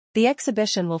The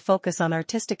exhibition will focus on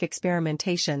artistic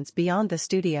experimentations beyond the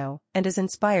studio and is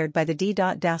inspired by the D.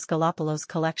 Daskalopoulos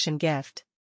collection gift.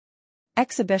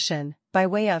 Exhibition, by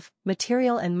way of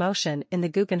Material and Motion in the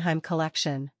Guggenheim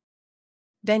collection.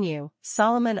 Venue,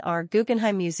 Solomon R.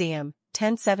 Guggenheim Museum,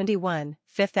 1071,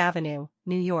 Fifth Avenue,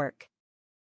 New York.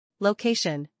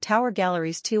 Location, Tower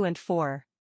Galleries 2 and 4.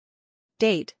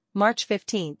 Date, March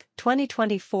 15,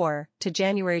 2024 to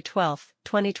January 12,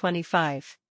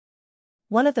 2025.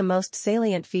 One of the most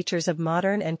salient features of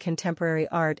modern and contemporary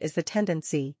art is the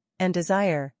tendency, and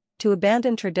desire, to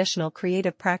abandon traditional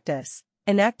creative practice,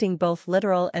 enacting both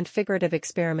literal and figurative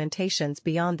experimentations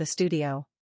beyond the studio.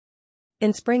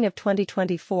 In spring of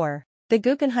 2024, the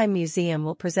Guggenheim Museum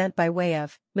will present by way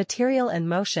of Material and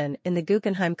Motion in the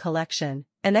Guggenheim collection,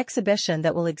 an exhibition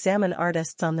that will examine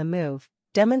artists on the move,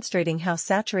 demonstrating how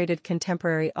saturated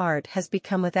contemporary art has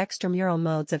become with extramural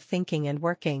modes of thinking and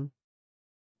working.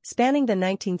 Spanning the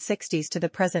 1960s to the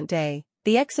present day,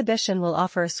 the exhibition will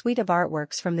offer a suite of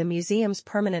artworks from the museum's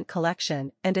permanent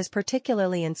collection and is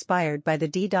particularly inspired by the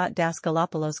D.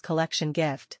 Daskalopoulos collection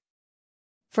gift.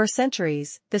 For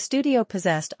centuries, the studio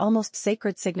possessed almost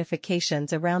sacred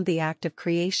significations around the act of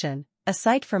creation, a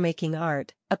site for making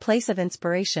art, a place of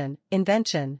inspiration,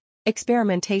 invention,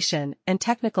 experimentation, and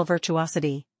technical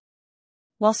virtuosity.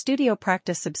 While studio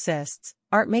practice subsists,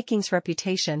 art-making's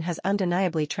reputation has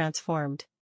undeniably transformed.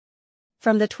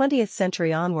 From the 20th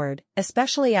century onward,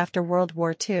 especially after World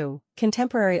War II,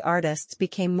 contemporary artists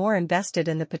became more invested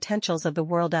in the potentials of the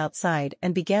world outside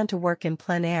and began to work in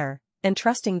plein air,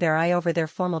 entrusting their eye over their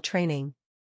formal training.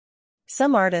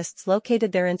 Some artists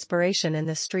located their inspiration in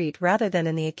the street rather than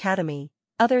in the academy,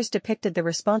 others depicted the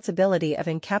responsibility of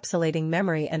encapsulating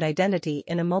memory and identity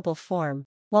in a mobile form,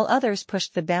 while others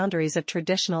pushed the boundaries of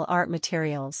traditional art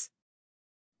materials.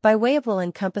 By way of will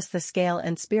encompass the scale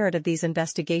and spirit of these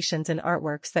investigations in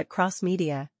artworks that cross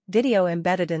media, video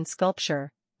embedded in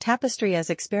sculpture, tapestry as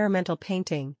experimental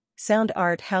painting, sound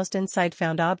art housed inside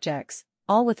found objects,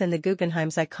 all within the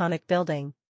Guggenheim's iconic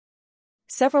building.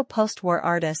 Several post-war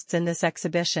artists in this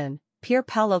exhibition, Pier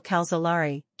Paolo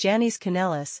Calzolari, Janis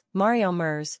Canellis, Mario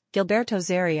Merz, Gilberto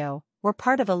Zerio, were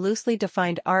part of a loosely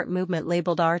defined art movement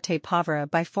labeled Arte Povera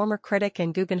by former critic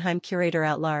and Guggenheim curator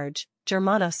at large,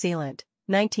 Germano Sealant,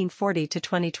 1940 to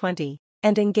 2020,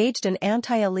 and engaged an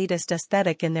anti-elitist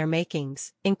aesthetic in their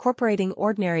makings, incorporating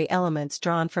ordinary elements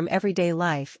drawn from everyday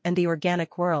life and the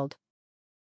organic world.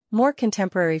 More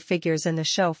contemporary figures in the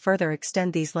show further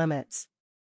extend these limits.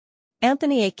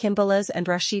 Anthony A. Kimball's and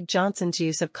Rashid Johnson's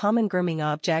use of common grooming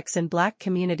objects in Black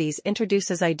communities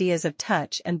introduces ideas of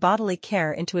touch and bodily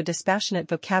care into a dispassionate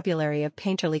vocabulary of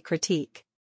painterly critique.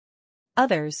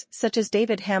 Others, such as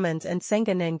David Hammons and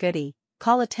Senga Ngugi,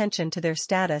 call attention to their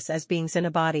status as beings in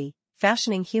a body,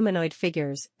 fashioning humanoid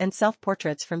figures and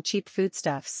self-portraits from cheap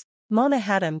foodstuffs. Mona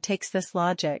Haddam takes this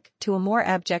logic to a more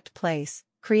abject place,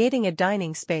 creating a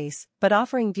dining space but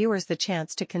offering viewers the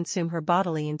chance to consume her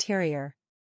bodily interior.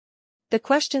 The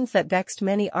questions that vexed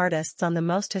many artists on the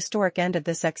most historic end of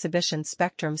this exhibition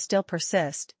spectrum still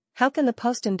persist. How can the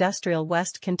post-industrial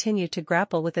West continue to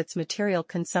grapple with its material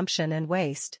consumption and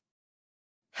waste?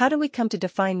 How do we come to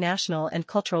define national and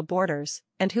cultural borders,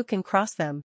 and who can cross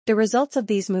them? The results of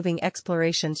these moving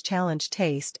explorations challenge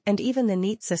taste and even the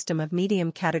neat system of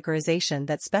medium categorization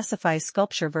that specifies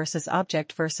sculpture versus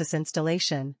object versus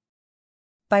installation.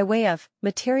 By way of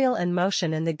Material and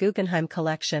Motion in the Guggenheim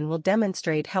collection will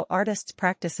demonstrate how artists'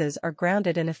 practices are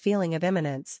grounded in a feeling of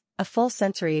immanence, a full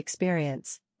sensory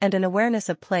experience, and an awareness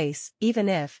of place, even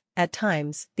if, at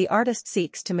times, the artist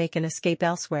seeks to make an escape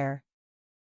elsewhere.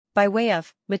 By way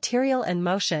of Material and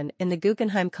Motion in the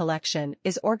Guggenheim collection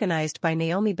is organized by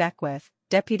Naomi Beckwith,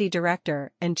 Deputy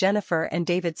Director, and Jennifer and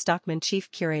David Stockman, Chief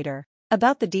Curator,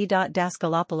 about the D.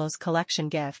 Daskalopoulos collection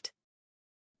gift.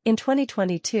 In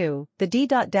 2022, the D.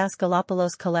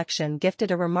 Daskalopoulos collection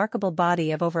gifted a remarkable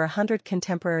body of over 100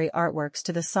 contemporary artworks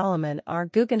to the Solomon R.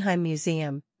 Guggenheim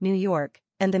Museum, New York,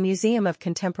 and the Museum of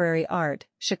Contemporary Art,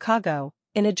 Chicago,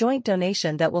 in a joint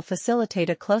donation that will facilitate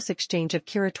a close exchange of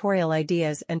curatorial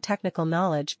ideas and technical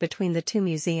knowledge between the two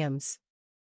museums.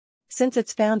 Since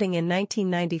its founding in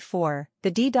 1994,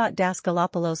 the D.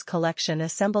 Daskalopoulos collection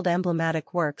assembled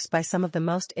emblematic works by some of the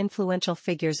most influential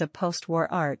figures of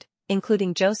post-war art,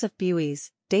 including Joseph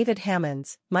Beuys, David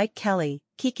Hammons, Mike Kelly,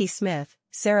 Kiki Smith,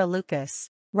 Sarah Lucas,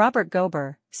 Robert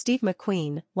Gober, Steve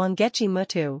McQueen, Wangechi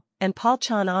Mutu, and Paul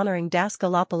Chan, honoring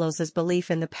Daskalopoulos's belief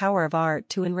in the power of art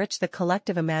to enrich the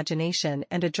collective imagination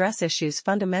and address issues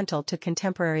fundamental to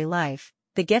contemporary life.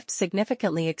 The gift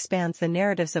significantly expands the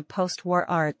narratives of post-war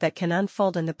art that can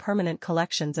unfold in the permanent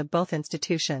collections of both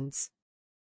institutions.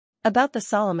 About the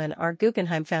Solomon R.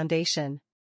 Guggenheim Foundation.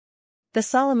 The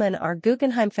Solomon R.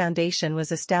 Guggenheim Foundation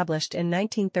was established in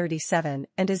 1937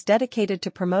 and is dedicated to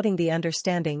promoting the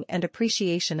understanding and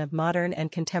appreciation of modern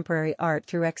and contemporary art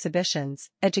through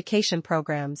exhibitions, education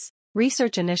programs,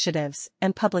 research initiatives,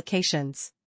 and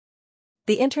publications.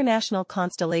 The international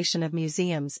constellation of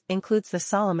museums includes the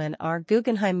Solomon R.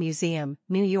 Guggenheim Museum,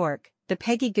 New York, the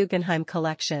Peggy Guggenheim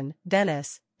Collection,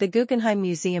 Venice, the Guggenheim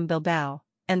Museum Bilbao,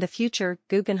 and the future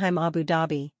Guggenheim Abu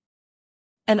Dhabi.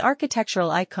 An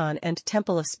architectural icon and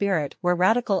temple of spirit where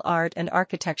radical art and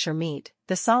architecture meet,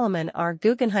 the Solomon R.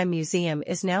 Guggenheim Museum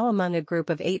is now among a group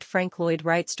of 8 Frank Lloyd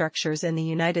Wright structures in the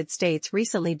United States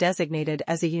recently designated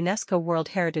as a UNESCO World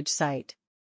Heritage Site.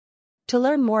 To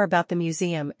learn more about the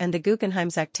museum and the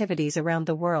Guggenheim's activities around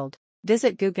the world,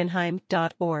 visit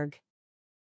guggenheim.org.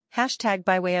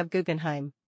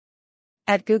 #ByWayOfGuggenheim.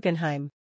 At Guggenheim.